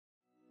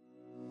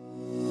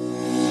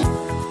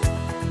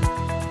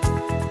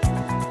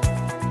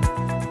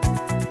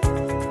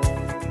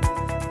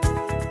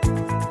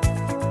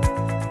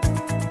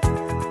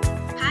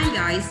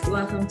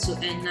welcome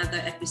to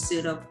another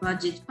episode of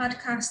BudgIT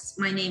Podcast.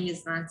 My name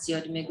is Nancy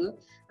Odumegu.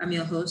 I'm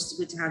your host.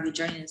 Good to have you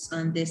join us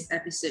on this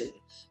episode.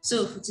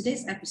 So for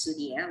today's episode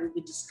here, we'll be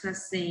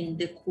discussing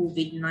the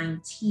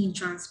Covid-19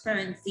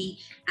 Transparency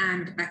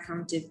and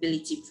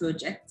Accountability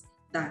Project,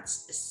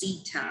 that's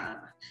CTAP.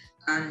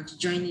 And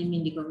joining me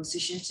in the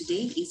conversation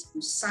today is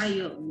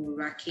Busayo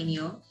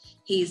Murakenyo.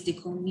 He is the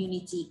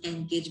Community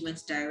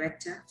Engagement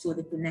Director for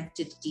the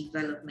Connected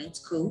Development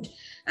Code.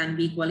 And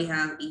we equally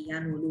have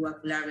Iyan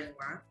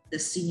Oluwabularenwa, the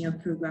Senior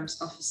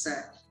Programs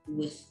Officer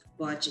with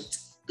BudgIT.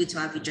 Good to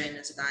have you join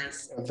us,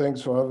 guys.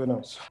 Thanks for having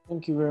us.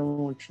 Thank you very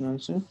much,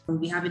 Nancy. We'll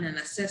be having an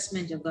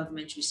assessment of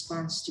government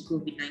response to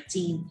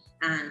COVID-19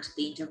 and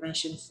the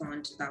intervention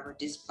fund that were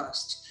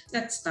disbursed.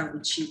 Let's start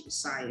with you,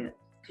 Busayo.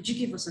 Could you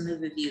give us an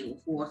overview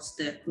of what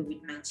the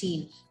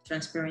COVID-19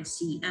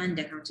 Transparency and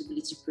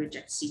Accountability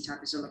Project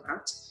CTAP is all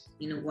about?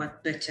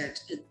 What bettered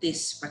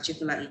this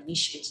particular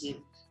initiative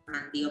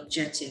and the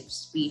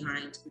objectives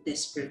behind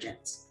this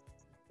project?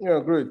 Yeah,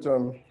 great.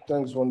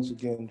 Thanks once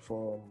again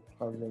for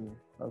having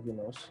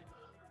us.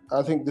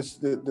 I think the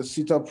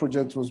CTAP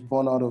project was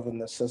born out of a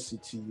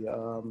necessity,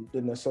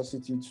 the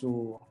necessity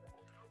to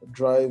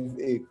drive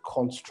a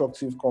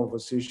constructive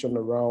conversation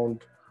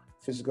around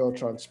fiscal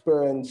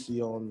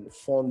transparency on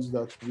funds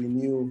that we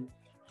knew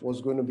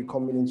was going to be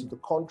coming into the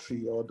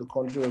country, or the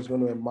country was going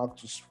to earmark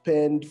to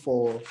spend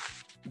for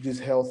this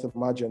health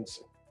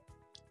emergency.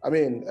 I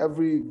mean,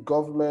 every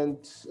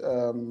government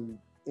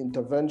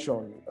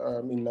intervention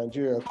in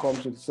Nigeria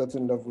comes with a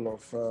certain level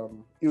of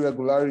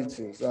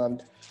irregularities,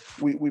 and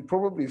we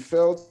probably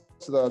felt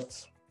that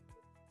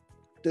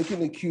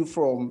taking a cue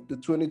from the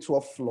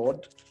 2012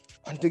 flood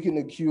and taking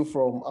a cue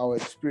from our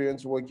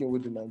experience working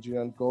with the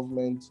Nigerian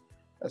government,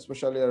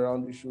 especially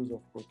around issues of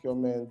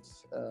procurement,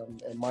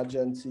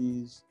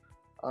 emergencies,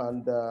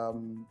 and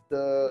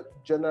the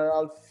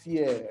general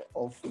fear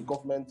of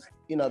government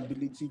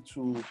inability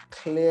to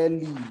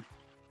clearly,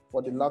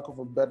 for the lack of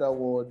a better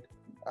word,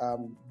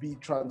 be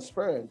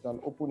transparent and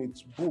open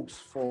its books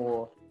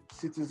for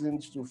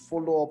citizens to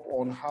follow up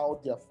on how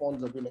their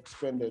funds have been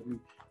expended.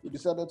 We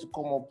decided to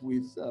come up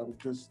with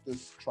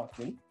this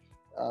tracking,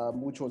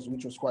 which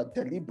was quite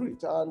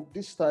deliberate. And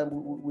this time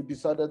we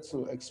decided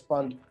to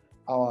expand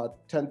our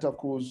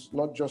tentacles,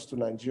 not just to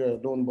Nigeria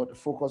alone, but to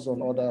focus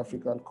on other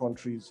African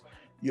countries,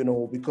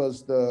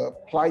 because the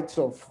plight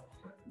of,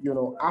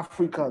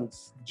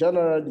 Africans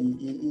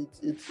generally,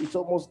 it's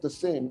almost the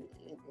same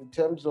in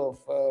terms of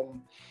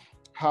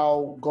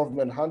how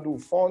government handle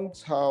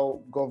funds,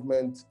 how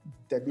government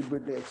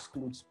deliberately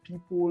excludes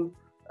people,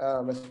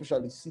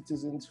 especially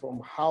citizens,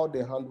 from how they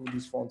handle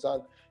these funds.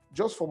 And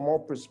just for more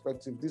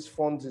perspective, these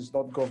funds is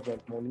not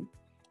government money.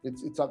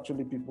 It's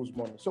actually people's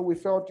money. So we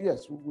felt,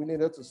 yes, we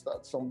needed to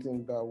start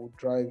something that would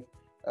drive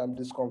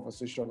this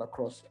conversation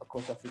across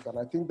Africa. And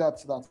I think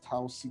that's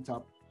how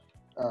CTAP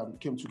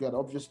came together.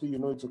 Obviously,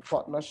 it's a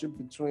partnership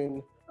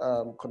between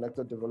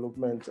Connected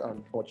Development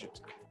and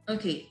BudgIT.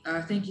 Okay,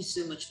 thank you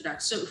so much for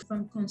that. So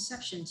from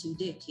conception to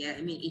date,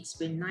 it's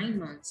been 9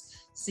 months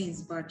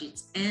since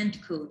BudgIT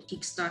and CODE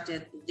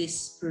kickstarted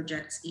this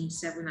project in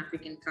 7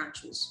 African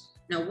countries.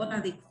 Now, what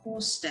are the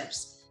core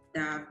steps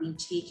that have been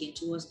taken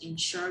towards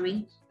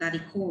ensuring that the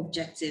core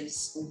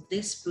objectives of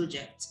this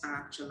project are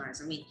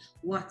actualized?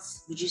 What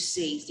would you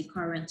say is the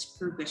current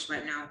progress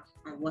right now,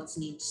 and what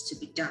needs to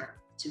be done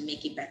to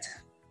make it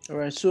better? All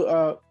right.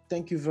 So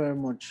thank you very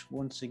much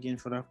once again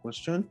for that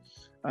question.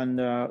 And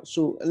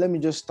so let me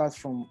just start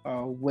from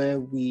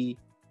from the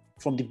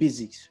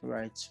basics,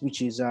 right?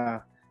 Which is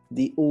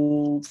the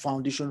whole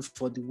foundation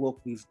for the work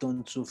we've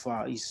done so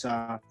far is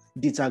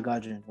data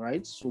gathering,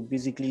 right? So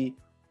basically,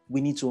 we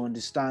need to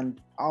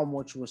understand how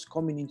much was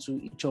coming into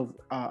each of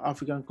our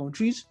African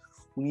countries.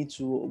 We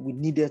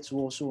needed to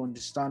also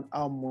understand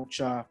how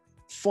much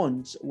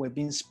funds were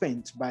being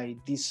spent by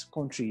these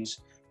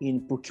countries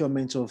in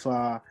procurement of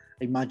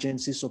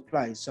emergency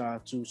supplies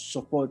to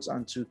support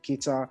and to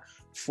cater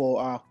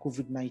for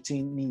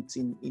COVID-19 needs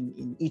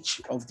in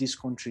each of these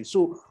countries.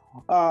 So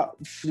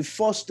the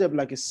first step,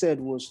 like I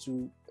said, was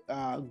to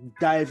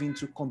dive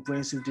into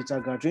comprehensive data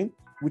gathering,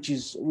 which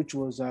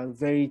was a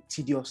very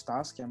tedious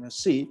task, I must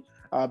say,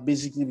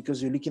 basically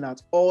because you're looking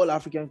at all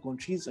African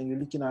countries and you're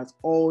looking at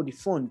all the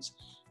funds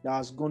that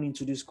has gone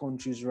into these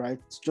countries, right?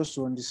 Just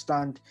to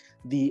understand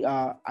the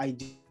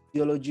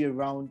ideology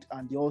around,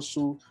 and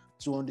also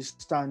to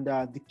understand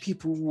the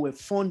people who were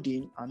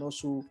funding, and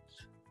also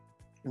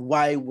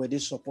why were they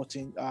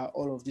supporting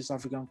all of these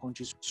African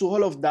countries. So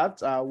all of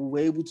that, we were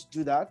able to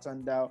do that,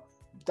 and that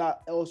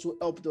also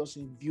helped us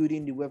in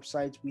building the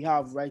website we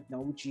have right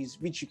now, which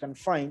you can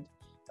find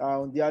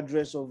on the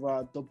address of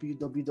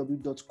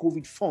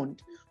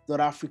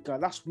www.covidfund.africa.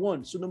 That's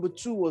one. So number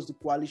 2 was the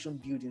coalition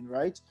building,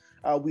 right?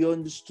 We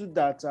understood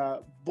that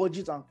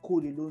BudgIT and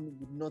CODE alone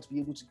would not be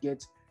able to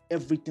get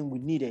everything we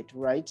needed,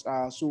 right?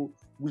 So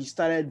we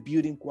started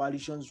building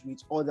coalitions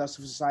with other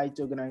civil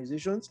society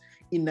organizations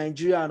in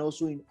Nigeria and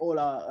also in all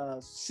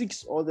our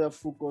 6 other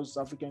focused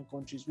African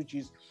countries, which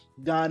is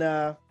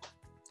Ghana,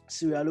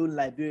 Sierra Leone,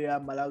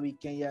 Liberia, Malawi,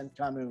 Kenya, and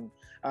Cameroon,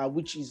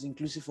 which is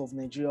inclusive of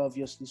Nigeria,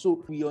 obviously.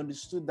 So we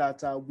understood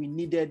that we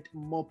needed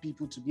more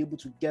people to be able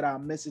to get our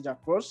message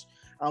across,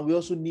 and we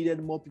also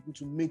needed more people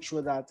to make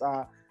sure that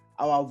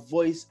our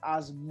voice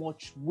has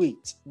much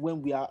weight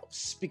when we are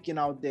speaking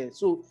out there.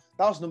 So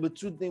that was number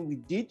 2 thing we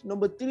did.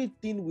 Number 3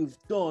 thing we've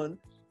done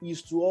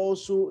is to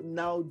also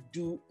now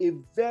do a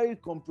very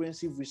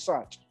comprehensive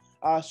research.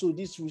 So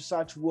this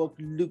research work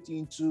looked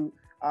into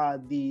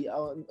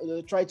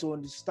try to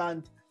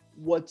understand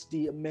what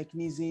the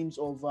mechanisms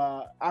of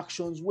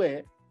actions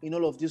were in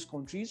all of these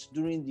countries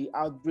during the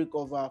outbreak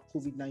of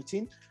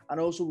COVID-19. And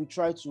also we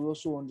tried to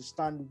also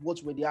understand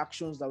what were the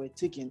actions that were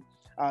taken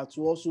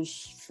to also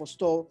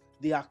forestall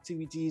the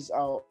activities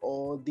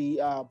or the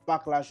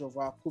backlash of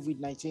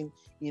COVID-19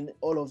 in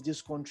all of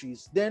these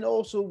countries. Then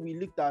also we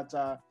looked at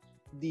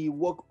the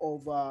work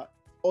of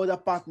other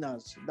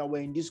partners that were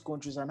in these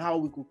countries and how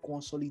we could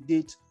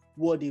consolidate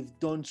what they've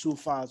done so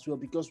far as well,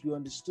 because we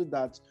understood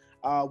that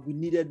we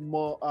needed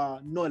more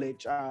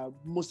knowledge,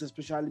 most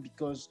especially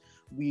because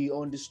we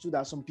understood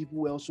that some people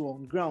were also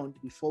on ground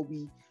before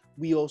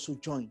we also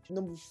joined.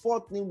 Number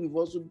 4 thing we've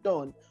also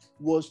done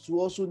was to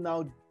also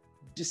now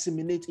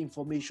disseminate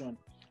information,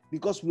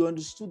 because we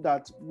understood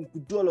that we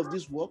could do all of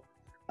this work,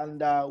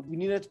 and we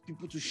needed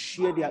people to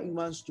share their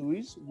human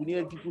stories. We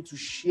needed people to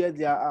share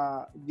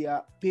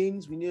their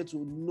pains. We needed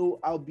to know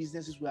how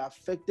businesses were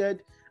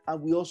affected.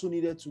 And we also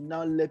needed to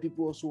now let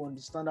people also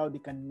understand how they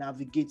can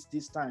navigate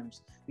these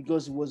times,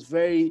 because it was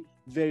very,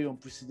 very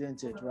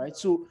unprecedented, right?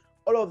 So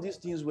all of these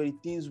things were the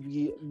things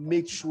we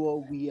made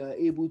sure we are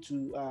able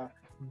to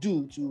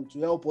do to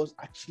help us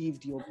achieve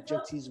the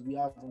objectives we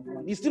have on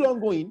ground. It's still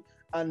ongoing,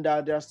 and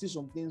there are still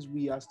some things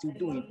we are still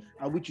doing,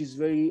 which is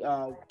very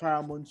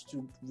paramount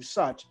to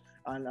research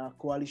and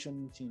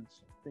coalition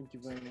meetings. Thank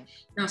you very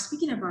much. Now,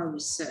 speaking about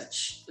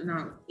research,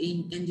 now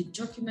in the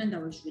document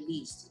that was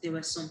released, there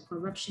were some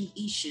corruption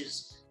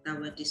issues that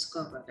were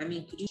discovered. I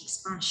mean, could you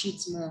expand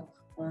more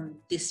on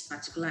this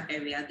particular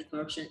area, the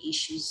corruption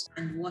issues,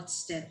 and what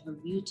steps have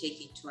you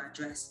taken to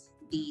address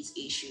these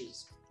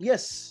issues?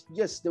 Yes,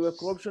 there were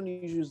corruption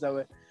issues that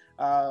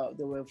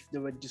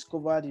were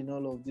discovered in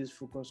all of these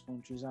focus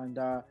countries, and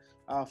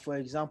for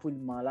example,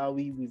 in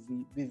Malawi, we've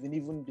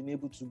even been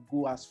able to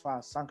go as far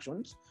as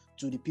sanctions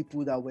to the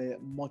people that were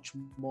much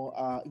more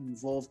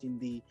involved in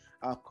the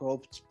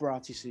corrupt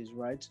practices,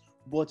 right?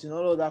 But in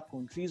all other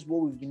countries,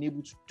 what we've been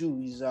able to do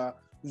is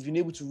we've been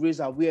able to raise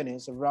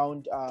awareness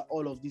around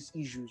all of these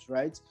issues,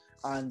 right?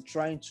 And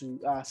trying to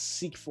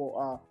seek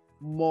for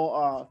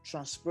more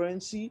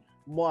transparency,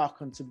 more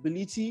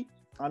accountability,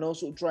 and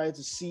also try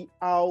to see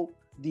how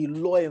the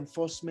law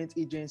enforcement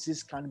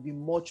agencies can be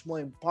much more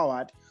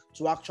empowered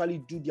to actually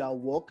do their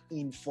work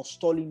in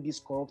forestalling these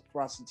corrupt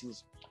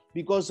practices.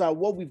 Because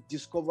what we've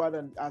discovered,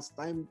 and as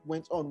time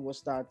went on,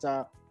 was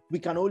that we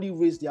can only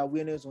raise the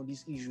awareness on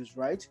these issues,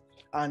 right?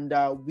 And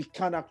we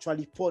can't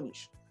actually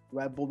punish,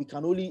 right? But we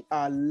can only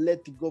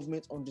let the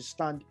government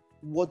understand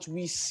what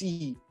we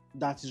see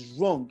that is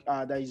wrong,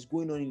 that is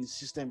going on in the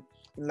system.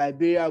 In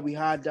Liberia, we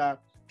had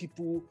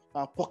people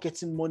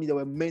pocketing money that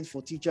were meant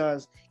for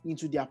teachers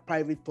into their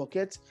private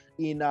pockets.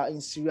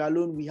 In Sierra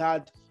Leone, we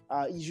had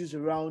issues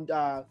around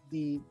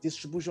the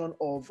distribution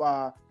of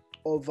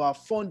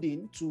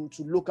funding to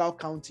local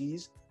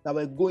counties that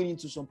were going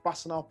into some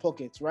personal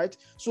pockets, right?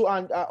 So,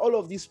 and all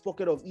of these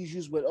pocket of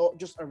issues were all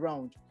just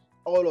around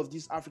all of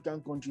these African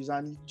countries,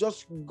 and it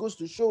just goes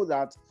to show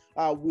that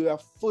we are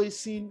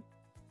facing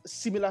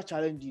similar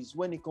challenges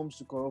when it comes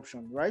to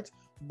corruption, right?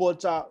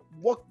 But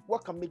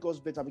what can make us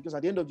better? Because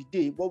at the end of the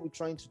day, what we're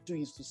trying to do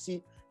is to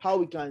see how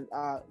we can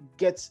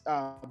get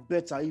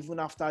better even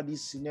after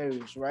these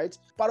scenarios, right?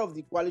 Part of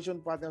the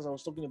coalition partners I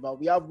was talking about,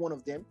 we have one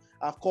of them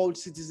called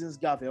Citizens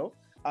Gavel,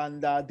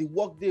 and the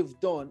work they've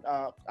done,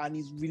 and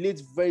it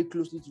relates very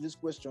closely to this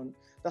question.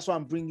 That's why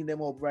I'm bringing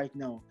them up right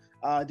now.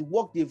 The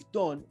work they've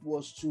done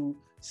was to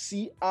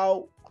see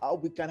how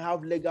we can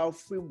have legal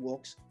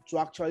frameworks to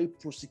actually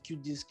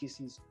prosecute these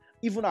cases,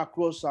 even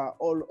across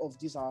all of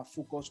these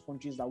focus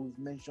countries that we've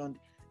mentioned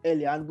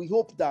earlier. And we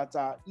hope that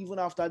even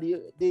after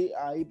they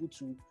are able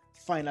to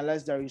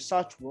finalize their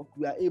research work,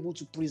 we are able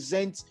to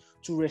present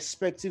to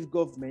respective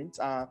governments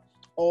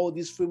all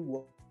these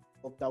frameworks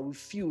that we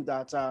feel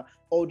that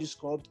all these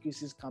corrupt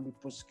cases can be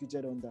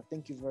prosecuted under.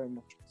 Thank you very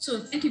much. So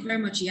thank you very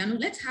much, Yanu.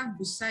 Let's have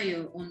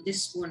Busayo on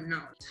this one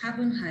now.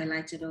 Having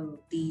highlighted all of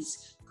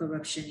these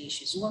corruption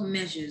issues, what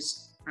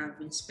measures have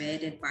been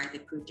spearheaded by the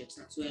project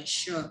to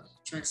ensure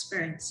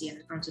transparency and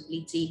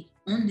accountability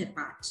on the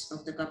part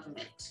of the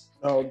government?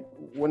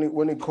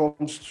 When it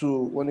comes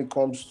to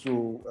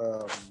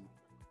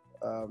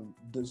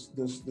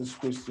this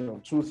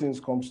question, two things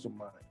comes to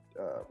mind.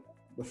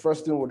 The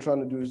first thing we're trying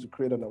to do is to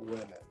create an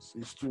awareness,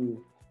 is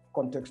to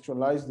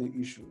contextualize the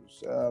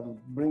issues,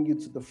 bring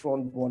it to the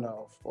front burner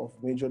of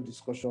major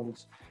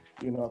discussions,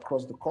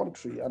 across the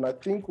country. And I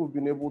think we've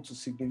been able to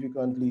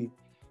significantly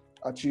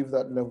achieve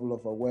that level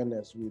of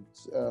awareness with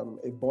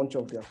a bunch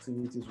of the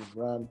activities we've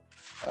run,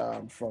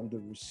 from the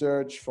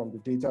research, from the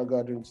data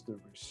gathering to the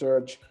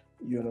research,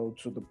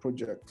 to the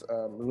project,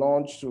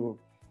 launch to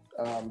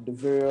the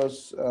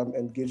various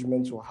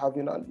engagements we're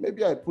having. And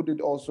maybe I put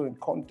it also in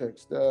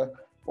context.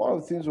 One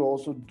of the things we're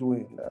also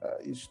doing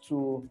is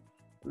to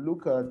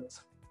look at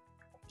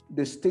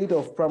the state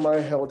of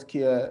primary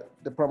healthcare,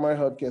 the primary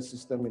healthcare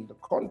system in the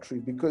country,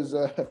 because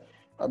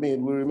we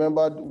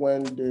remembered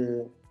when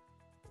the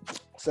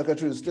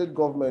Secretary of State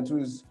government, who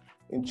is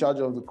in charge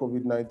of the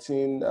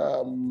COVID-19,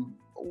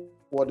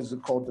 what is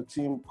it called,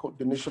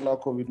 the National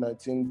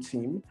COVID-19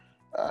 team,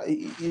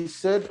 he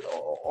said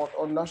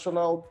on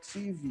national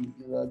TV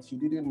that he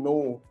didn't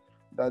know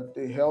that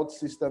the health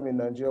system in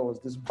Nigeria was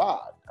this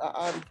bad.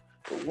 And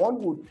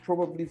one would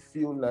probably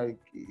feel like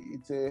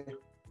it's an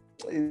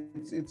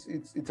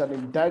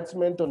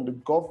indictment on the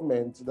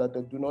government that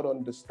they do not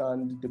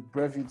understand the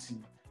brevity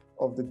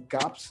of the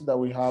gaps that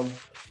we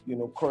have,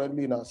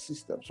 currently in our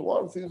system. So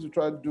one of the things we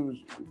try to do is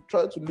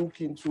try to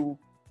look into,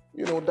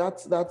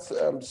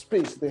 that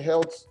space,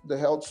 the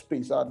health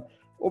space, and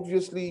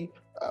obviously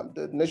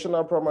the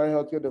National Primary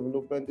Healthcare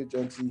Development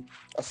Agency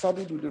are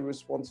saddled with the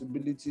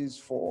responsibilities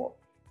for,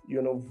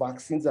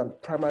 vaccines and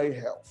primary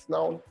health.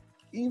 Now,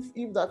 if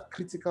that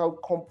critical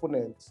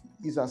component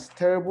is as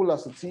terrible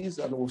as it is,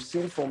 and we've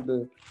seen from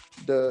the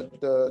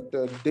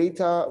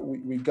data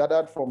we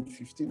gathered from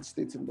 15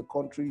 states in the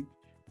country,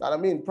 that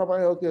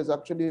primary healthcare is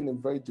actually in a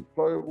very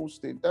deplorable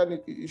state, then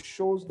it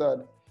shows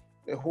that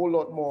a whole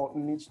lot more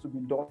needs to be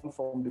done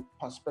from the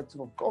perspective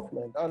of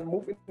government. And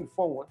moving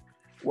forward,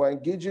 we're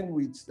engaging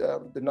with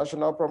the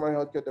National Primary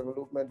Healthcare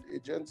Development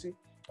Agency,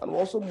 and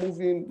also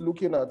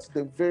looking at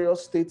the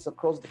various states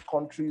across the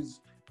country's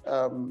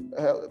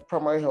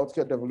primary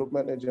healthcare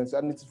development agency.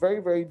 And it's very,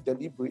 very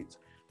deliberate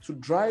to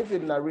drive a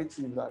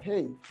narrative that,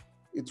 hey,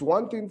 it's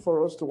one thing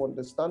for us to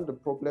understand the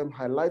problem,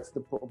 highlight the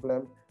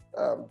problem,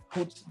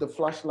 put the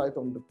flashlight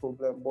on the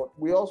problem, but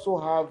we also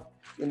have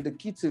in the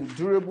kitchen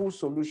durable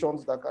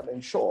solutions that can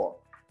ensure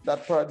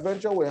that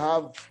peradventure we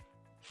have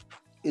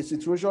a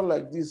situation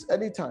like this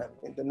anytime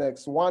in the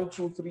next 1,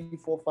 2, 3,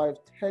 4, 5,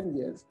 10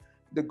 years,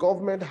 the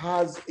government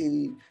has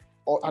an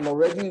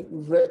already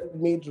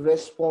made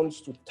response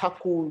to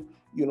tackle,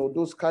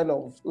 those kind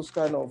of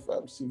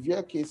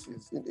severe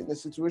cases in a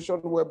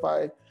situation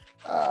whereby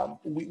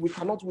we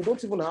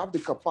don't even have the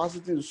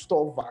capacity to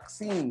store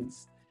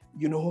vaccines,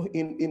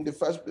 in the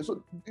first place.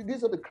 So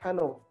these are the kind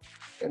of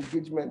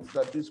engagements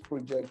that this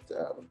project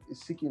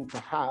is seeking to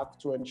have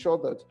to ensure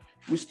that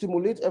we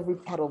stimulate every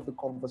part of the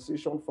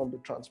conversation, from the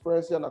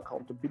transparency and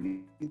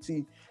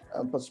accountability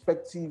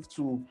perspective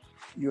to,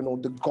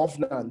 the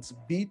governance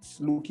bits,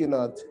 looking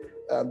at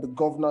the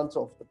governance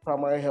of the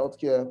primary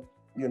healthcare,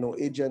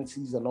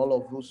 agencies and all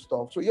of those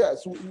stuff. So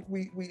yes,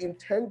 we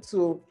intend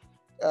to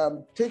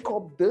take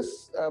up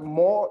this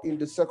more in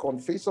the second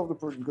phase of the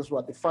project, because we're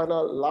at the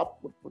final lap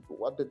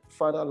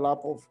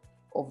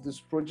of this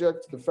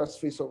project, the first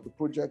phase of the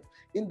project.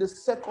 In the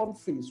second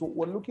phase,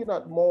 we're looking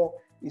at more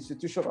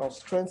institutional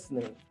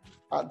strengthening.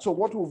 And so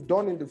what we've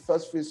done in the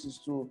first phase is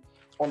to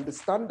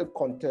understand the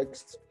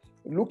context,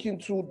 look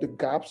into the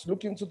gaps,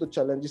 look into the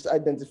challenges,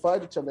 identify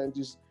the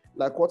challenges,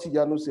 like what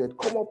Iyanu said,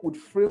 come up with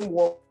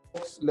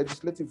frameworks,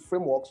 legislative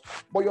frameworks.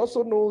 But you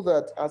also know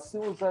that as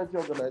civil society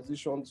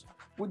organizations,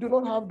 we do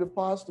not have the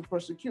powers to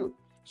prosecute.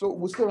 So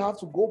we still have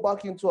to go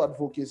back into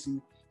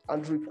advocacy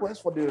and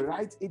request for the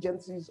right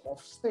agencies of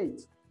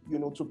state,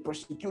 to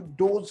prosecute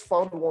those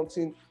found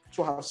wanting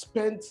to have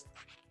spent,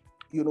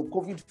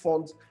 COVID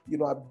funds,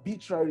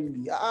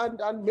 arbitrarily.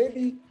 And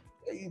maybe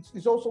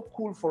it's also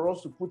cool for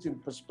us to put in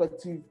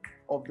perspective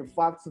of the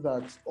fact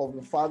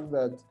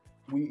that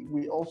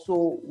we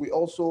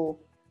also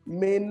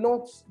may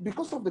not,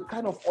 because of the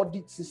kind of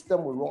audit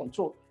system we run.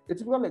 So a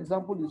typical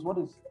example is what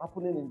is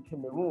happening in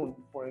Cameroon,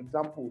 for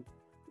example,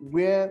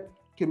 where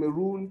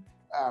Cameroon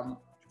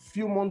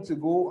few months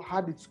ago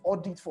had its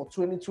audit for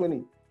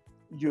 2020.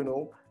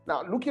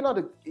 Now looking at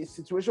a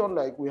situation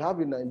like we have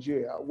in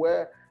Nigeria,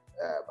 where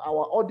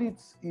our audit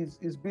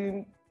is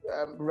being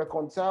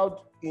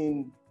reconciled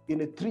in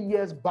a 3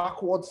 years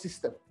backward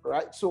system,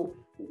 right? So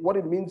what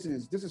it means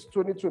is this is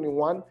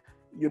 2021,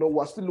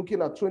 we're still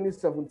looking at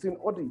 2017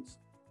 audits,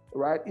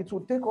 right? It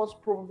will take us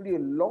probably a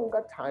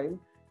longer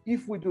time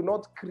if we do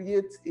not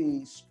create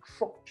a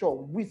structure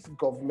with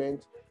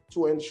government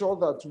to ensure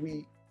that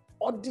we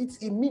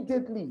audit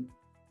immediately,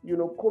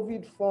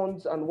 COVID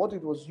funds and what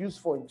it was used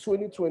for in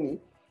 2020,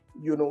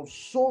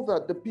 so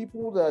that the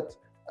people that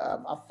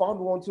are found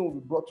wanting will be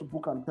brought to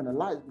book and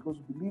penalized, because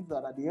we believe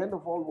that at the end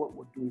of all what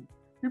we're doing,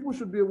 people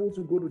should be able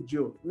to go to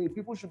jail.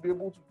 People should be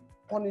able to be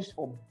punished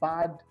for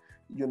bad,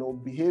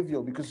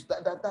 behavior, because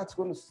that's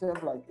going to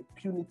serve like a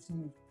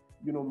punitive,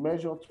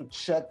 measure to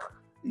check,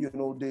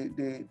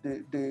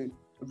 the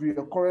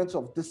reoccurrence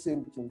of the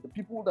same thing. The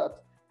people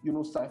that,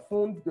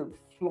 siphoned the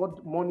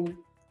flood money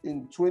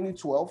in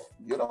 2012,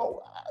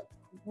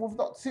 we've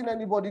not seen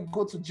anybody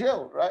go to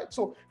jail, right?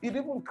 So it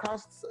even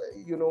casts,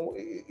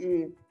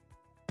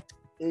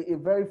 a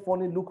very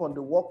funny look on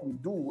the work we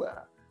do.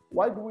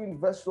 Why do we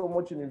invest so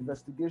much in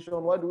investigation?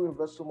 Why do we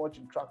invest so much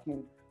in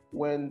tracking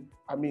when,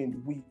 I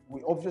mean, we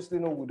obviously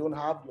know we don't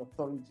have the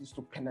authorities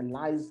to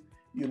penalize,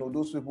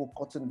 those people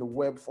caught in the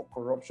web for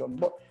corruption.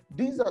 But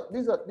these are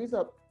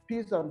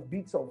pieces and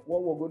bits of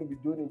what we're going to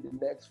be doing in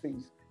the next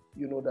phase,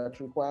 that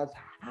requires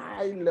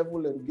high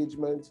level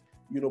engagement,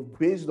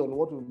 based on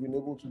what we've been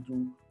able to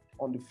do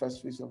on the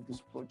first phase of this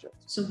project.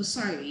 So,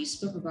 Busayo, you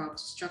spoke about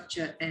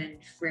structure and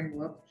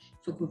framework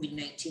for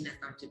COVID-19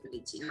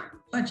 accountability. Now,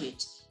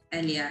 BudgIT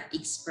earlier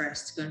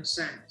expressed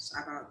concerns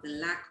about the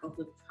lack of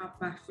a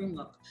proper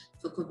framework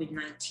for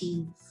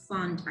COVID-19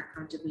 fund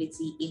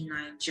accountability in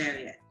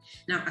Nigeria.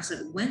 Now, as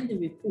when the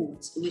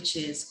report, which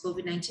is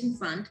COVID-19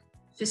 fund,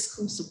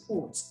 fiscal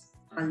support,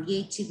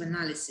 palliative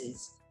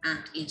analysis, and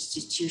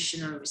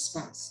institutional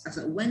response, as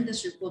when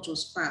this report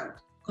was filed,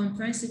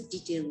 comprehensive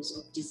details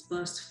of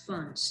disbursed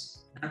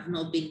funds have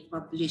not been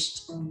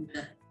published on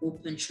the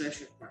Open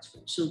Treasury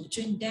platform. So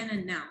between then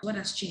and now, what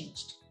has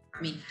changed?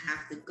 I mean, have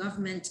the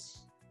government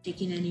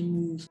taken any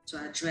move to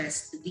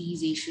address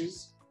these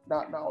issues?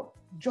 Now,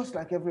 just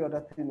like every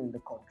other thing in the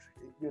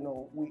country,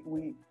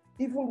 we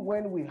even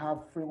when we have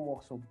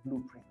frameworks of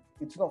blueprint,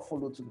 it's not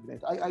followed to the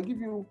letter. I give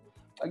you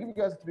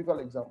guys a typical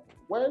example.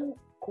 When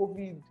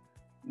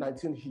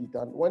COVID-19 hit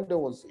and when there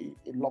was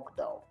a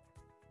lockdown,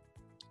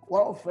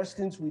 one of the first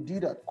things we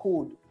did at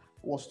CODE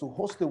was to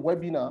host a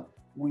webinar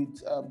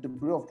with the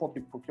Bureau of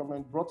Public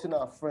Procurement, brought in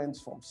our friends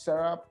from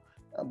SERAP,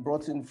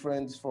 brought in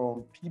friends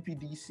from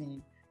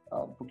PPDC,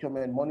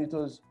 procurement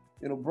monitors,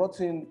 brought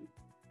in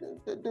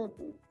the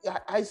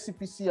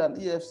ICPC and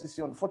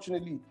EFCC.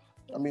 Unfortunately,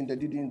 I mean, they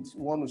didn't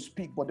want to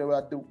speak, but they were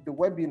at the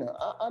webinar,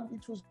 and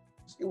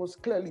it was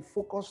clearly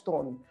focused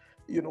on,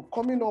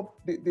 coming up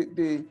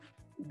the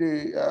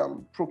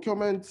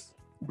procurement,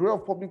 Bureau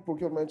of Public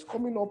Procurement,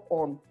 coming up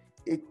on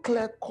a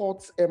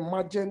clear-cut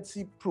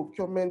emergency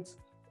procurement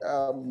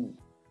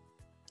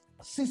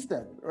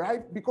system,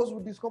 right? Because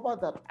we discovered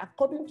that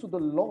according to the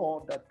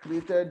law that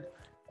created,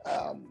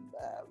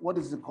 what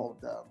is it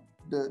called?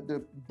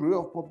 The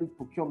Bureau of Public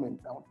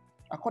Procurement. Now,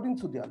 according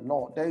to their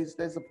law, there's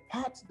a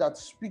part that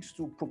speaks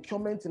to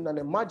procurement in an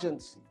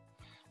emergency.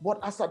 But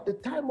as at the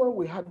time when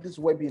we had this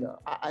webinar,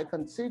 I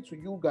can say to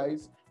you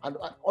guys, and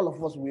all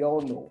of us, we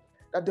all know,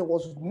 that there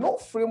was no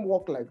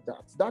framework like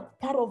that. That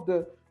part of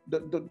the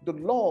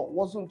law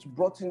wasn't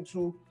brought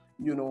into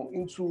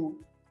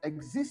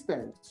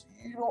existence,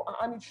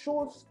 and it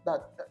shows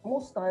that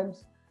most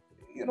times,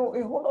 a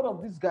whole lot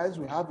of these guys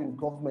we have in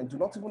government do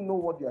not even know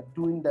what they are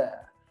doing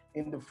there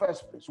in the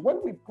first place.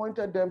 When we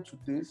pointed them to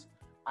this,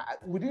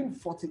 within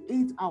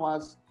 48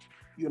 hours,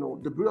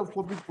 the Bureau of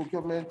Public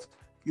Procurement,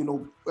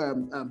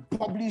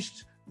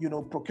 published,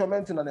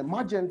 procurement in an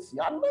emergency.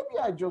 And maybe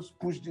I just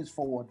push this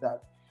forward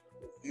that,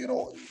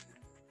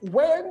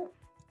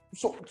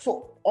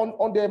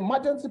 on the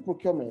emergency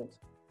procurement,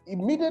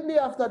 immediately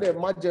after the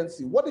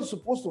emergency, what is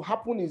supposed to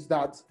happen is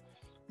that,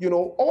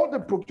 all the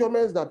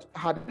procurements that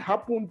had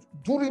happened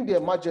during the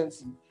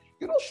emergency,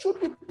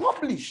 should be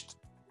published,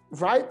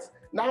 right?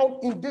 Now,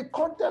 in the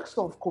context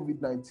of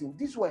COVID-19,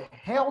 these were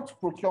health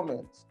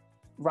procurements,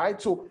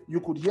 right? So you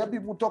could hear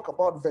people talk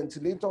about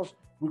ventilators.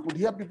 We could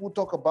hear people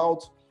talk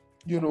about,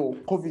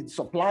 COVID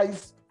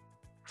supplies.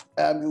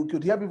 You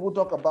could hear people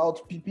talk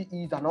about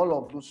PPEs and all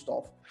of those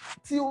stuff.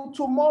 Till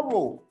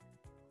tomorrow,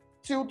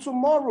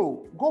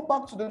 go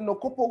back to the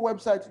NOCOPO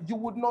website, you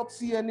would not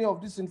see any of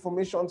these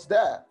informations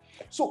there.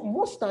 So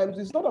most times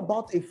it's not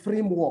about a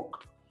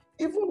framework.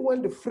 Even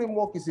when the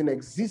framework is in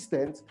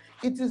existence,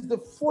 it is the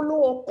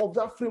follow-up of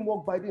that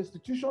framework by the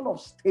institution of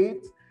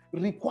state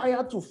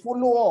required to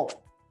follow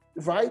up,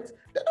 right?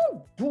 They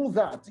don't do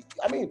that.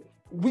 I mean,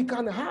 we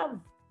can have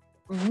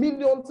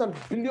millions and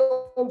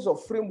billions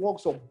of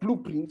frameworks of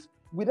blueprints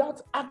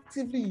without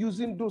actively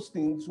using those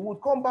things. We'll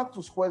come back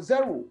to square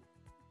zero,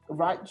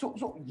 right?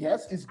 So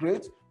yes, it's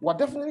great. We're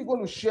definitely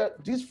going to share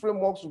these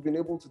frameworks we've been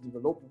able to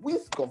develop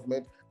with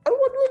government, and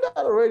we're doing that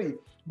already.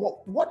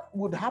 But what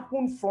would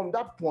happen from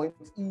that point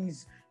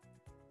is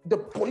the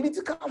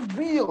political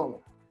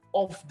will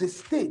of the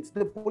state,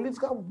 the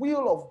political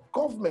will of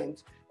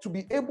government to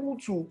be able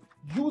to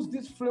use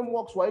these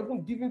frameworks we're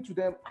even giving to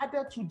them,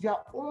 added to their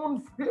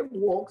own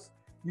frameworks,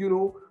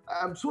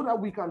 so that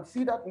we can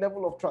see that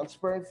level of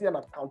transparency and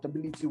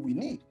accountability we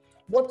need.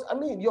 But I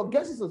mean, your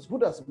guess is as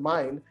good as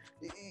mine.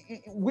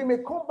 We may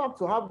come back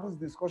to have this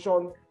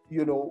discussion,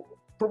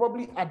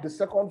 probably at the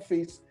second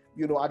phase,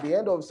 at the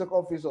end of the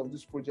second phase of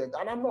this project.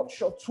 And I'm not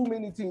sure too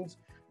many things,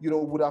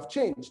 would have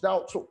changed.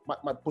 Now, so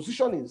my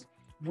position is,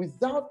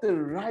 without the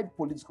right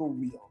political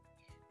will,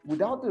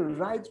 without the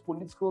right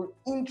political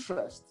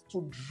interest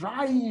to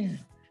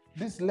drive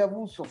these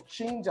levels of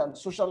change and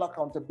social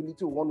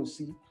accountability we want to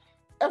see,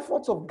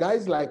 efforts of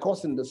guys like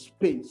us in the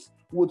space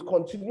would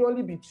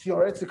continually be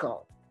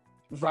theoretical,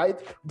 right?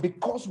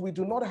 Because we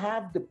do not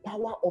have the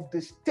power of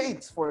the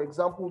states, for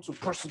example, to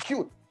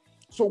prosecute.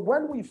 So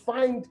when we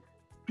find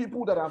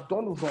people that have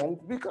done wrong,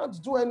 we can't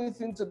do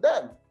anything to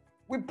them.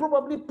 We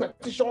probably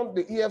petition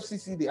the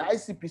EFCC, the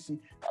ICPC, and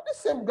the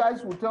same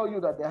guys will tell you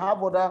that they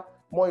have other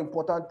more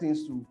important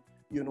things to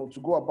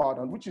go about,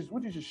 and which is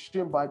a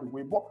shame, by the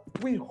way. But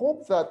we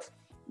hope that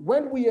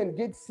when we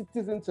engage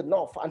citizens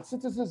enough and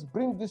citizens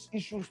bring these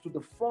issues to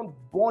the front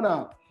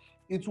burner,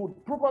 it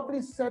would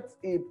probably set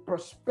a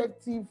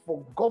perspective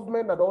for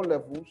government at all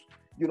levels,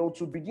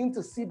 to begin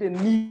to see the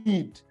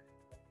need,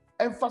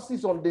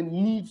 emphasis on the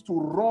need to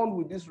run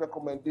with these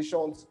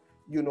recommendations,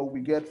 we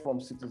get from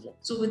citizens.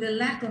 So with the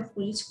lack of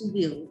political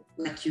will,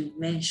 like you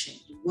mentioned,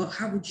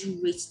 how would you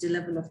rate the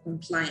level of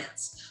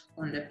compliance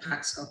on the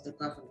part of the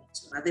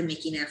government? Are they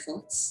making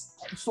efforts?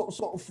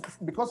 So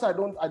because I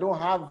don't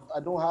have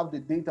the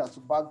data to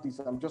back this,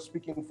 I'm just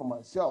speaking for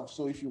myself.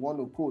 So if you want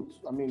to quote,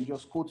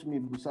 just quote me,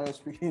 Busayo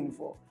speaking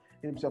for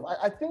himself.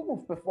 I think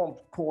we've performed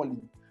poorly,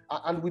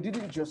 and we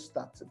didn't just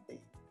start today.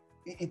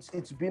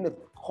 It's been a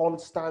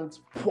constant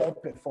poor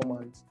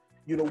performance.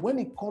 When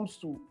it comes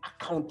to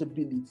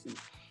accountability,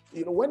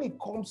 when it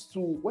comes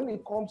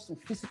to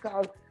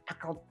physical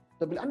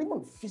accountability and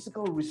even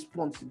physical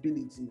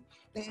responsibility,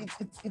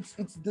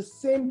 it's the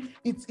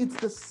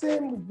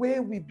same way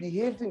we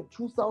behaved in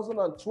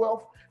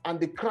 2012 and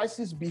the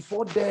crisis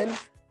before then,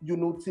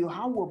 till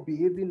how we're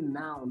behaving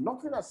now.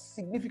 Nothing has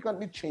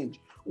significantly changed.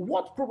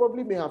 What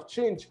probably may have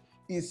changed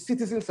is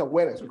citizens'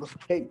 awareness, because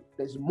hey,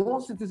 there's more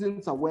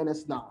citizens'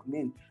 awareness now.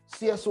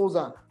 CSOs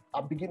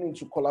are beginning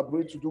to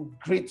collaborate to do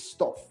great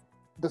stuff.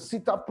 The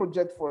CTAP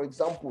project, for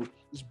example,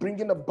 is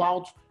bringing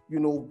about,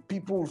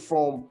 people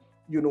from,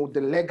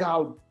 the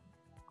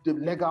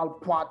legal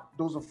part,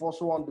 those of us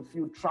who are on the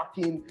field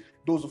tracking,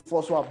 those of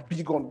us who are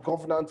big on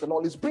governance and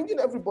all. It's bringing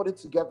everybody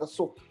together.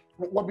 So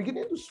we're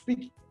beginning to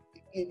speak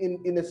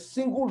in a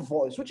single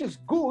voice, which is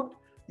good,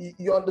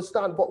 you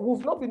understand, but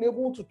we've not been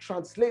able to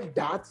translate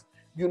that,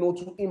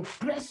 to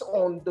impress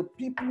on the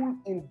people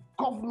in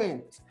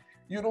government.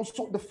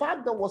 So the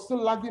fact that we're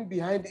still lagging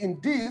behind in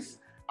this,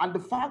 and the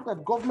fact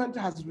that government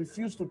has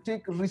refused to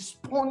take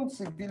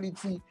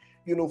responsibility,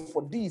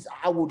 for this,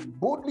 I would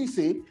boldly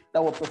say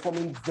that we're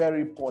performing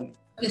very poorly.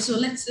 Okay, so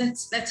let's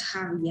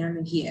have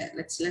Iyanu here.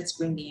 Let's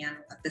bring Iyanu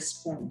at this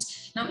point.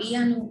 Now,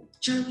 Iyanu,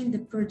 during the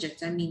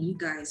project, you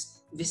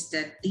guys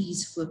visited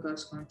these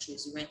focus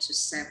countries. You went to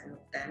 7 of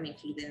them,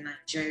 including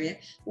Nigeria.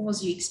 What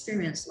was your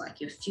experience like,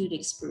 your field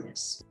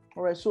experience?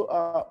 All right,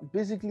 so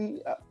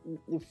basically,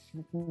 the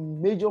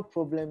major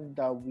problem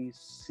that we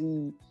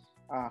see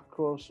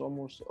across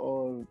almost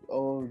all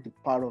the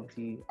part of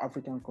the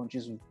African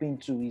countries we've been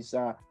to is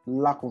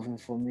lack of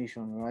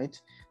information, right?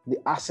 The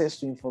access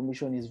to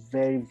information is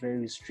very, very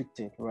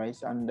restricted, right?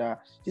 And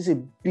this is a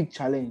big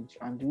challenge.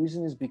 And the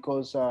reason is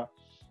because,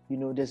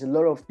 there's a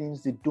lot of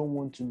things they don't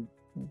want to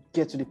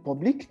get to the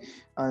public,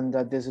 and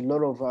there's a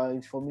lot of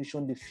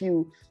information they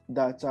feel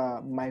that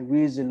might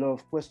raise a lot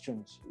of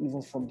questions,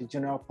 even from the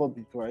general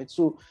public, right?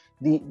 So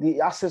the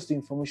access to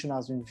information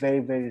has been very,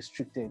 very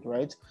restricted,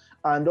 right?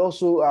 And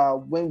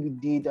also when we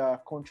did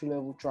country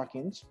level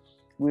trackings,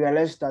 we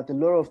realized that a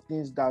lot of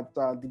things that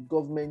the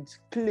government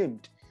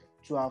claimed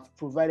to have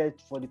provided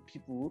for the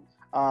people,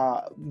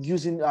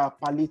 using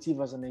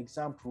palliative as an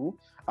example,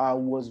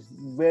 was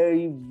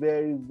very,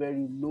 very,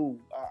 very low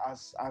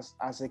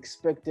as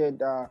expected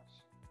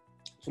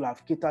to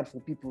have catered for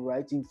people,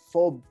 right? It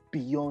fell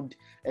beyond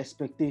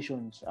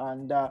expectations.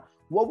 And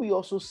what we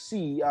also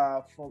see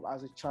from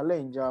as a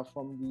challenge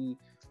from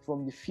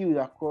the field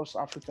across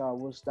Africa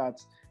was that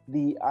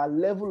the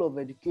level of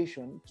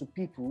education to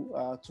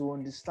people to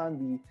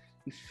understand the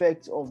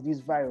effects of this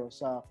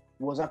virus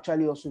was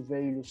actually also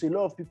very low. So a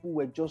lot of people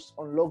were just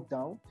on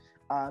lockdown,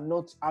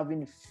 not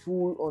having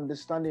full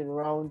understanding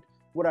around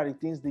what are the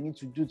things they need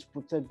to do to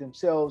protect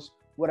themselves,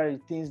 what are the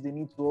things they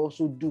need to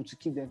also do to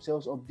keep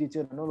themselves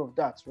updated and all of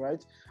that,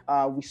 right?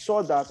 We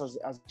saw that as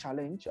a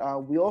challenge.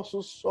 We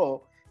also saw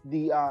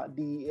there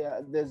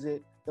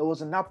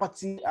was an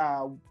apathy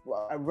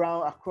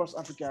around across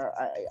Africa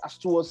as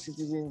towards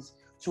citizens,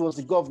 towards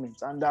the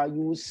government, and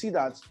you will see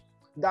that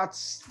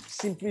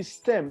simply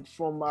stemmed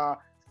from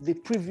the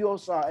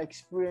previous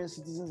experience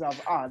citizens have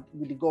had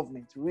with the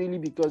government, really,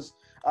 because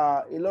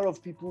a lot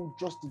of people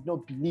just did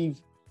not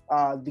believe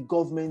the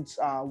government's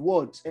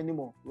words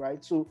anymore,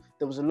 right? So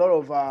there was a lot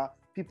of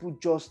people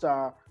just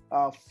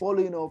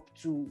following up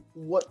to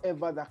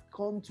whatever that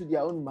come to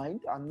their own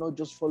mind and not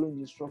just following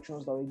the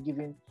instructions that were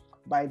given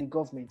by the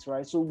government,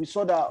 right? So we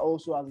saw that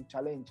also as a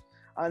challenge.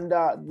 And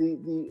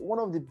the one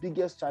of the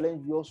biggest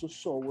challenge we also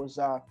saw was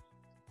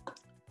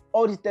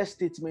all the test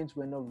statements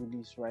were not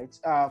released, right?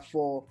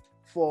 For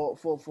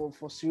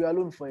Sierra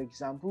Leone, for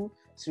example,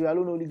 Sierra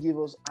Leone only gave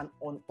us an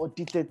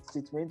unaudited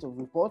statement of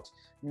report.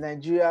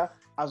 Nigeria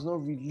has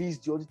not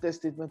released the audited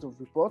statement of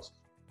report.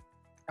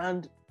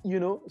 And,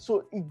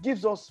 so it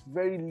gives us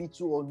very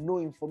little or no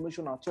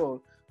information at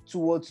all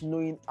towards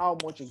knowing how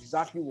much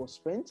exactly was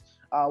spent,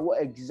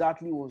 what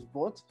exactly was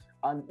bought,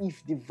 and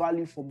if the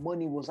value for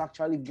money was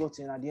actually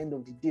gotten at the end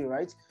of the day,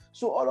 right?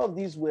 So all of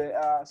these were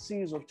a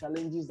series of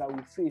challenges that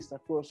we faced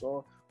across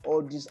all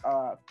these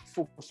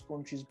focus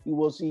countries.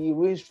 It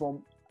ranged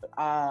from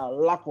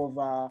lack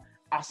of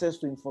access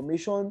to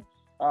information,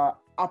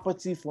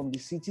 apathy from the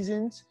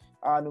citizens.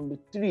 Number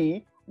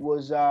 3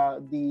 was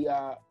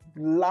the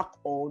lack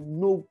or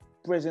no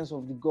presence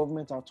of the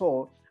government at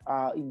all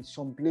in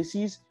some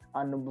places,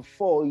 And number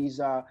 4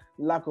 is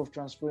lack of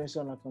transparency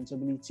and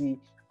accountability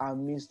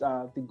amidst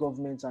the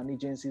governments and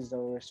agencies that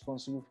are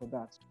responsible for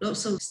that.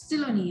 So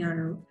still on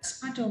Iyano, as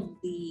part of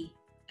the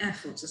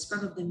efforts, as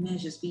part of the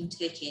measures being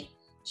taken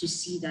to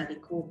see that the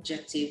core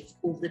objective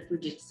of the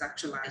project is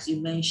actualized, you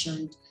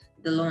mentioned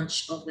the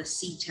launch of the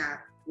CTAP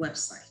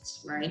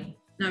website, right?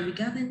 Now,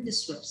 regarding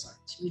this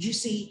website, would you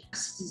say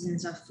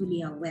citizens are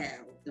fully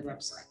aware of the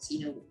website,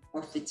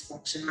 of its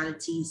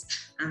functionalities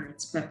and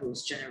its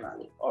purpose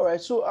generally? All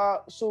right,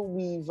 so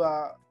we've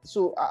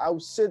I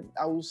would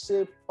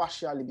say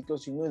partially,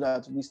 because you know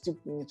that we still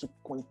need to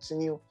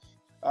continue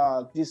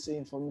this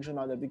information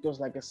out there, because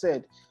like I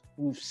said,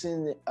 we've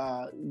seen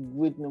a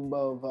great number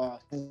of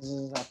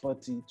citizens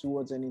apathy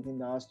towards anything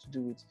that has to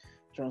do with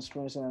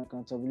transparency and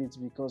accountability,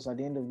 because at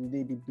the end of the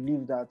day, they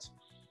believe that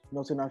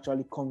nothing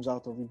actually comes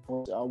out of it.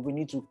 But we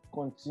need to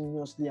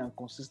continuously and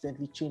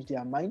consistently change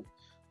their mind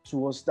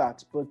towards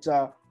that. But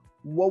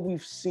what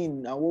we've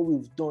seen and what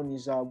we've done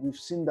is we've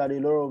seen that a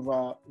lot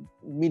of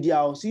media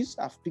houses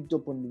have picked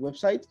up on the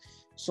website.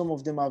 Some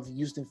of them have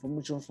used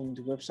information from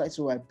the website.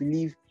 So I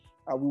believe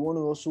we want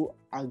to also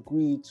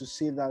agree to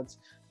say that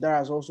that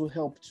has also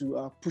helped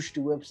to push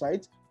the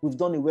website. We've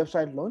done a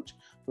website launch,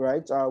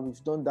 right?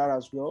 We've done that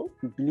as well.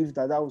 We believe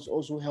that that was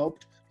also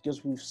helped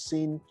because we've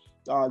seen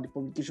the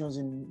publications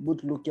in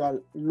both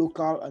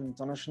local and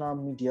international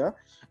media.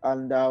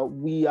 And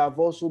we have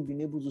also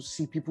been able to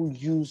see people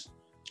use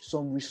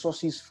some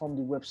resources from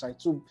the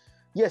website. So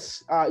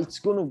yes,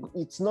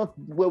 it's not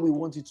where we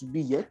want it to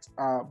be yet,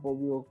 but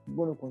we're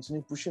going to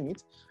continue pushing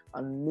it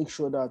and make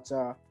sure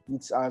that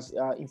it's as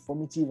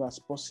informative as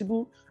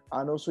possible,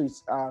 and also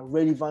it's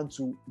relevant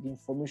to the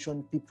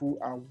information people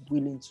are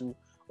willing to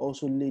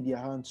also lay their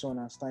hands on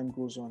as time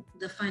goes on.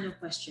 The final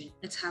question,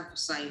 let's have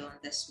Busayo on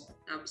this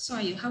one.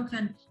 Busayo, how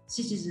can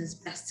citizens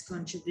best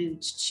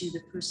contribute to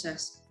the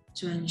process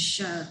to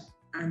ensure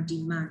and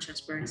demand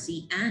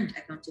transparency and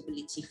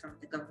accountability from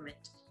the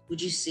government?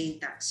 Would you say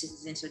that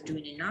citizens are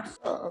doing enough?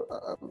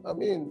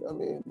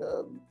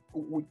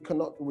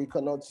 We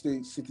cannot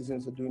say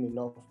citizens are doing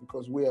enough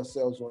because we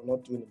ourselves are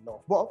not doing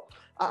enough. But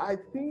I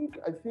think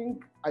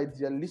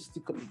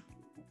idealistically,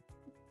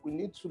 we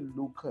need to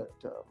look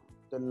at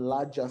the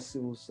larger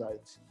civil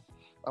society.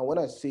 And when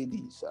I say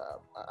this,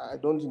 I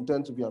don't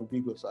intend to be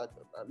ambiguous.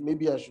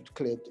 Maybe I should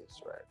clear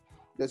this, right?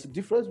 There's a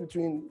difference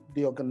between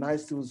the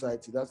organized civil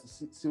society, that's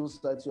the civil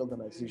society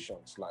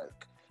organizations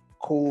like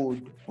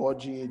CODE,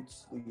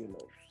 BudgIT,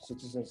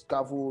 Citizens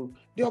Scaffold,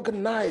 the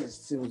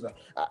organized civil society.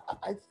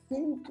 I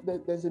think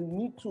that there's a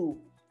need to,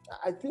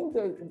 I think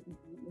that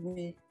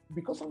we,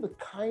 because of the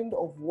kind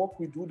of work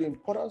we do, the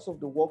importance of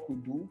the work we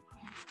do,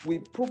 we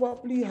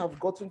probably have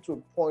gotten to a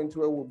point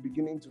where we're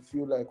beginning to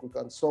feel like we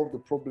can solve the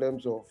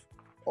problems of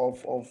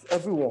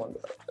everyone.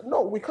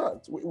 No, we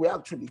can't. We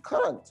actually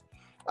can't.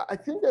 I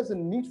think there's a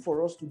need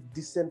for us to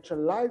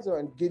decentralize our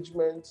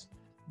engagement,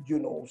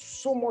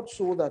 so much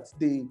so that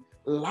the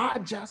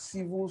larger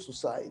civil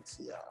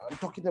society, I'm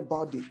talking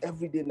about the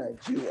everyday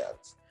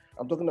Nigerians,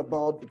 I'm talking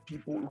about the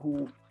people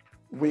who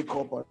wake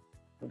up and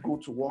go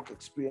to work,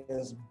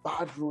 experience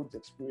bad roads,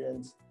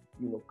 experience,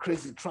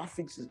 crazy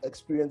traffic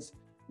experience,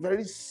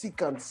 very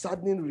sick and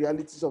saddening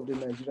realities of the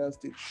Nigerian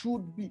state,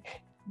 should be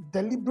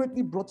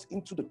deliberately brought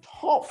into the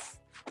turf,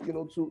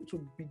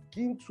 to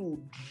begin to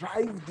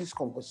drive these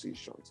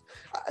conversations.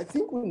 I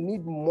think we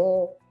need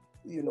more,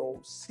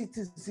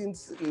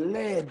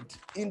 citizens-led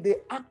in the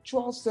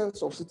actual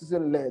sense of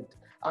citizen-led,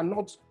 and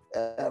not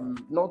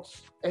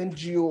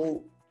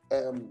NGO.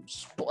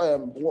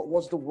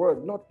 What's the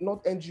word? Not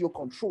NGO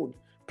controlled,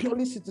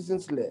 purely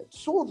citizens-led,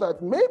 so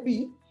that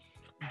maybe,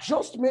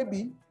 just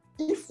maybe,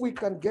 if we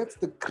can get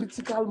the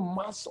critical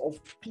mass of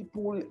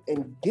people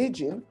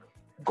engaging,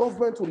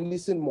 government will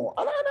listen more.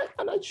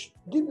 And I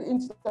give you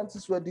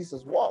instances where this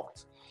has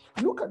worked.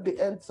 Look at the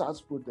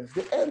EndSARS protest.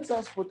 The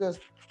EndSARS protest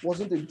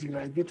wasn't a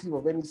derivative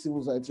of any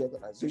civil society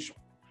organization.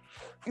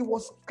 It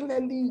was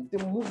clearly the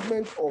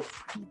movement of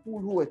people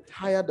who were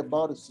tired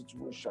about the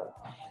situation.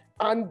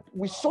 And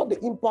we saw the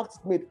impact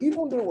it made,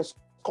 even though it was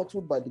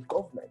scuttled by the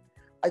government.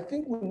 I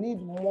think we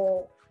need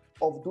more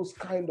of those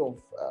kind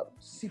of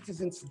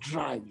citizens'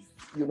 drive,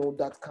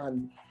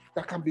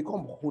 that can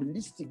become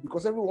holistic,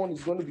 because everyone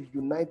is going to be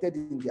united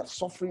in their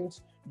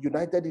sufferings,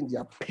 united in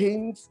their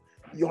pains.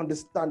 You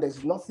understand,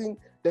 there's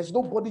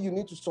nobody you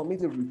need to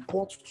submit a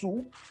report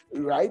to,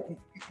 right?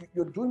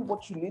 You're doing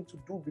what you need to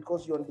do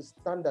because you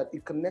understand that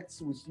it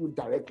connects with you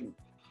directly.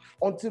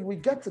 Until we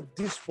get to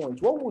this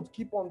point, what we would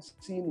keep on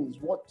seeing is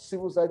what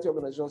civil society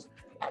organizations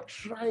are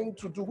trying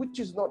to do, which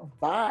is not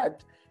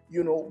bad,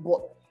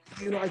 but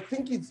I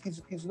think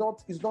it's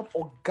not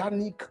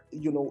organic,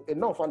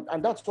 enough.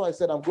 And that's why I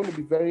said I'm going to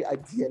be very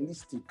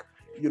idealistic.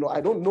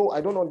 I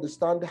don't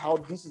understand how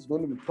this is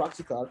going to be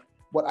practical,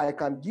 but I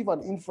can give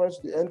an inference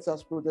to the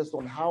EndSARS protest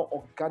on how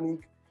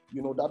organic,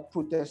 that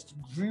protest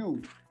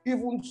grew,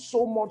 even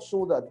so much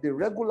so that the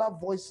regular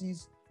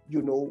voices,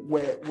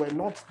 were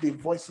not the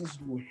voices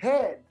you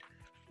heard.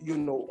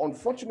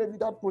 Unfortunately,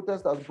 that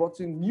protest has brought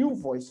in new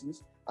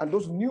voices And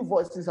those new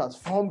voices has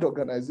formed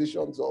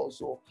organizations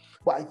also.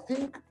 But I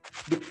think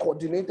the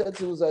coordinated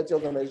civil society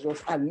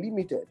organizations are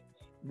limited.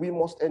 We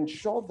must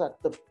ensure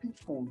that the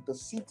people, the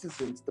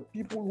citizens, the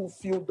people who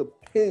feel the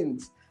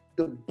pains,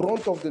 the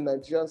brunt of the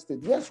Nigerian state,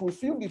 yes, we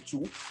feel it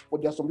too,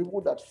 but there are some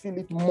people that feel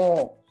it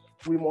more.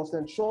 We must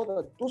ensure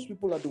that those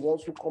people are the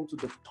ones who come to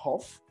the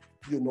tough,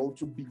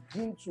 to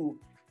begin to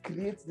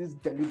create these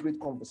deliberate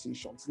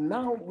conversations.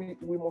 Now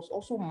we must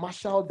also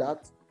marshal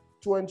that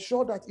to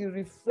ensure that it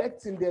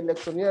reflects in the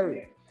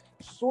electioneering,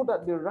 so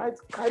that the right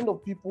kind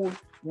of people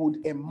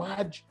would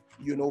emerge,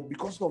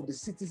 because of the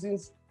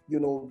citizens,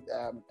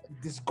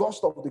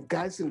 disgust of the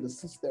guys in the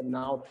system.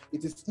 Now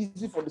it is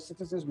easy for the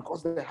citizens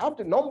because they have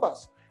the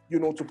numbers,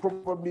 to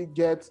probably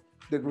get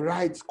the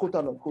right, quote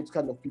unquote,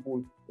 kind of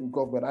people in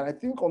government. And I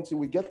think until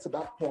we get to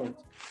that point,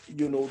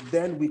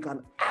 then we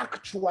can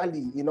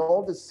actually, in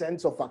all the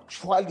sense of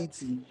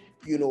actuality,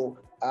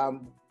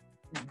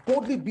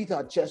 boldly beat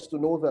our chest to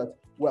know that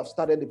we have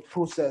started the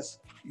process,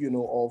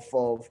 of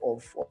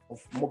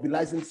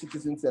mobilizing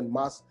citizens en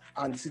masse,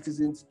 and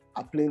citizens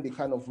are playing the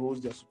kind of roles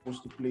they're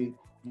supposed to play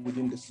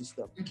within the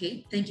system.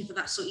 Okay, thank you for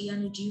that. So,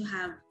 Iyanu, do you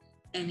have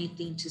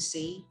anything to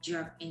say? Do you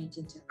have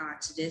anything to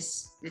add to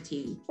this?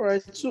 All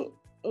right. So,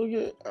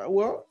 okay.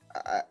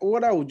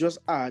 What I would just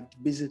add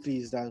basically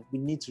is that we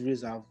need to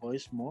raise our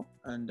voice more,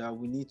 and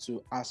we need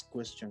to ask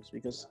questions,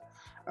 because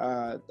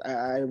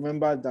I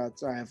remember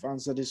that I have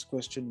answered this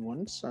question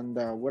once, and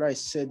what I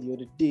said the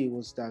other day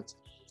was that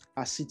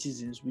as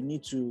citizens, we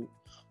need to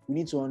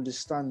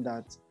understand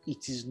that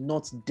it is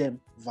not them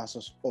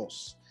versus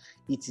us.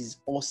 It is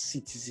us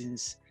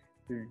citizens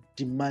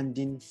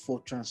demanding for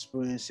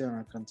transparency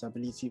and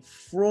accountability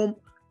from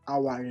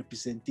our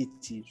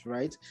representatives,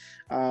 right?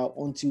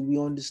 Until we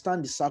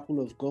understand the circle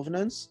of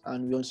governance,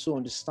 and we also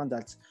understand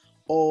that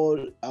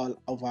all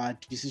of our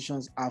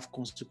decisions have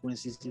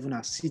consequences, even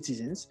as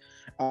citizens,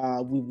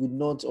 we would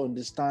not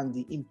understand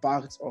the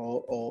impact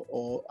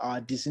or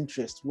our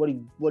disinterest, what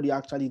it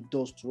actually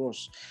does to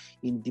us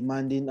in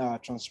demanding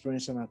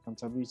transparency and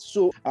accountability.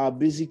 So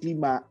basically,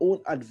 my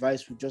own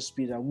advice would just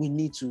be that we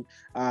need to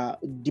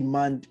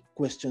demand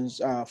questions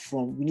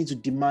we need to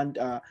demand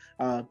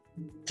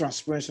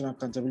transparency and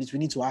accountability. We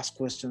need to ask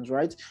questions,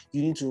 right?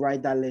 You need to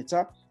write that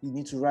letter. You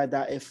need to write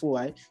that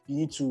FOI. You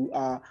need to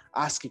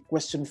ask a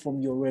question from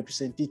your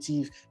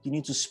representative. You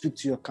need to speak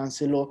to your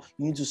councillor.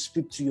 You need to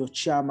speak to your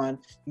chairman.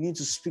 You need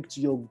to speak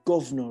to your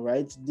governor,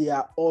 right? They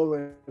are all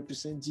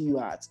representing you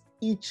at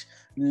each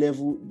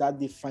level that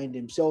they find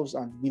themselves.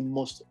 And we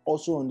must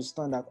also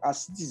understand that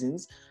as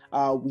citizens,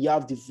 we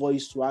have the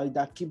voice to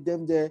either keep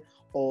them there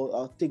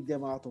or take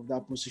them out of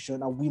that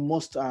position. And we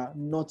must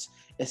not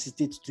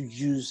hesitate to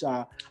use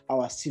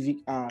our civic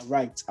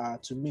rights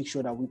to make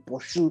sure that we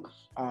pursue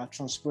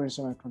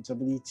transparency and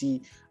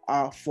accountability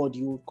for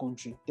the whole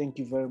country. Thank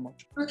you very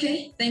much.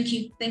 Okay, thank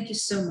you. Thank you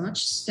so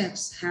much.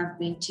 Steps have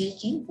been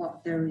taken,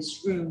 but there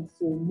is room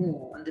for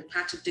more on the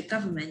part of the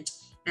government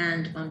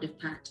and on the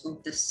part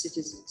of the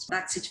citizens.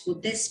 That's it for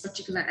this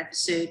particular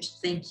episode.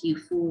 Thank you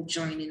for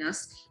joining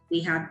us.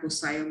 We had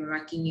Bosayo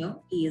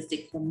Marakinyo. He is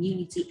the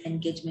Community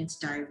Engagement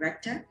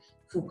Director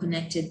for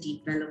Connected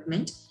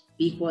Development.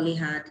 We equally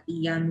had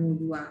Iyanu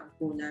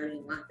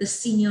Bolarewa, the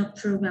Senior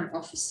Program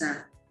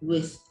Officer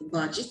with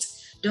BudgIT.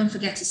 Don't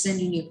forget to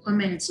send in your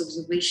comments,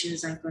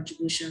 observations, and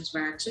contributions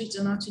via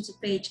Twitter on our Twitter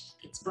page.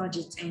 It's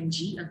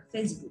BudgIT-NG. On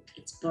Facebook,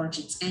 it's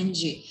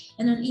BudgIT-NG.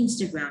 And on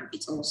Instagram,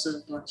 it's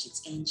also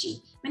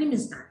BudgIT-NG. My name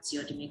is Nancy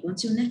Odimego.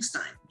 Until next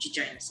time, would you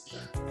join us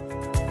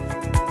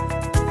again?